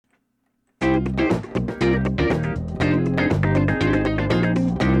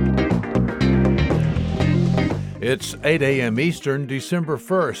It's 8 a.m. Eastern, December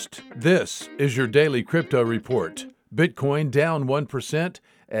 1st. This is your daily crypto report. Bitcoin down 1%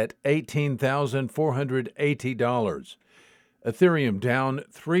 at $18,480. Ethereum down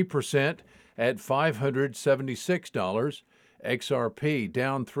 3% at $576. XRP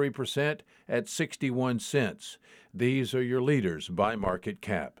down 3% at 61 cents. These are your leaders by market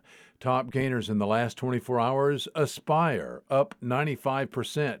cap. Top gainers in the last 24 hours, Aspire up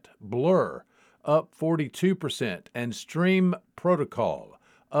 95%, Blur up 42%, and Stream Protocol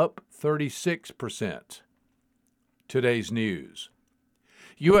up 36%. Today's news.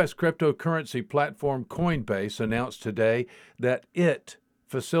 U.S. cryptocurrency platform Coinbase announced today that it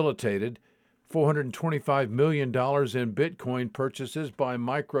facilitated $425 million in Bitcoin purchases by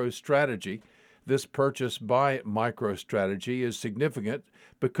MicroStrategy. This purchase by MicroStrategy is significant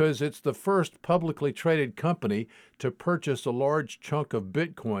because it's the first publicly traded company to purchase a large chunk of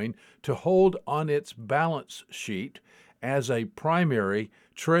Bitcoin to hold on its balance sheet as a primary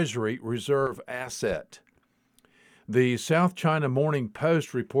Treasury reserve asset. The South China Morning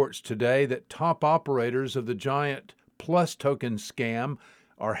Post reports today that top operators of the giant Plus token scam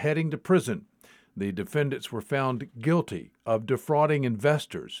are heading to prison. The defendants were found guilty of defrauding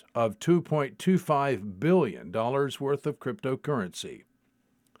investors of $2.25 billion worth of cryptocurrency.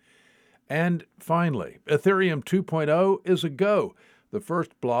 And finally, Ethereum 2.0 is a go. The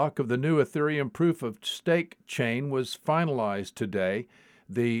first block of the new Ethereum proof-of-stake chain was finalized today.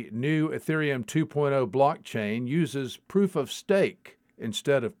 The new Ethereum 2.0 blockchain uses proof-of-stake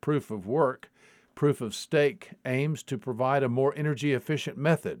instead of proof-of-work. Proof-of-stake aims to provide a more energy-efficient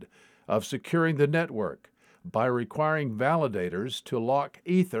method of securing the network by requiring validators to lock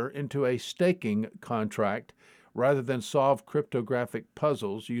Ether into a staking contract rather than solve cryptographic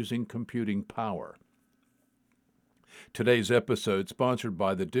puzzles using computing power. Today's episode sponsored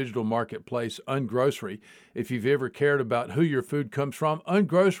by the digital marketplace Ungrocery. If you've ever cared about who your food comes from,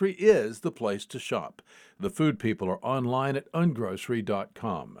 Ungrocery is the place to shop. The food people are online at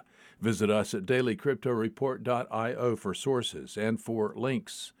ungrocery.com. Visit us at dailycryptoreport.io for sources and for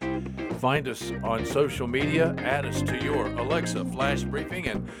links. Find us on social media, add us to your Alexa Flash Briefing,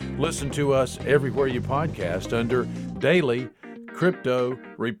 and listen to us everywhere you podcast under Daily Crypto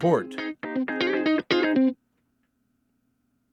Report.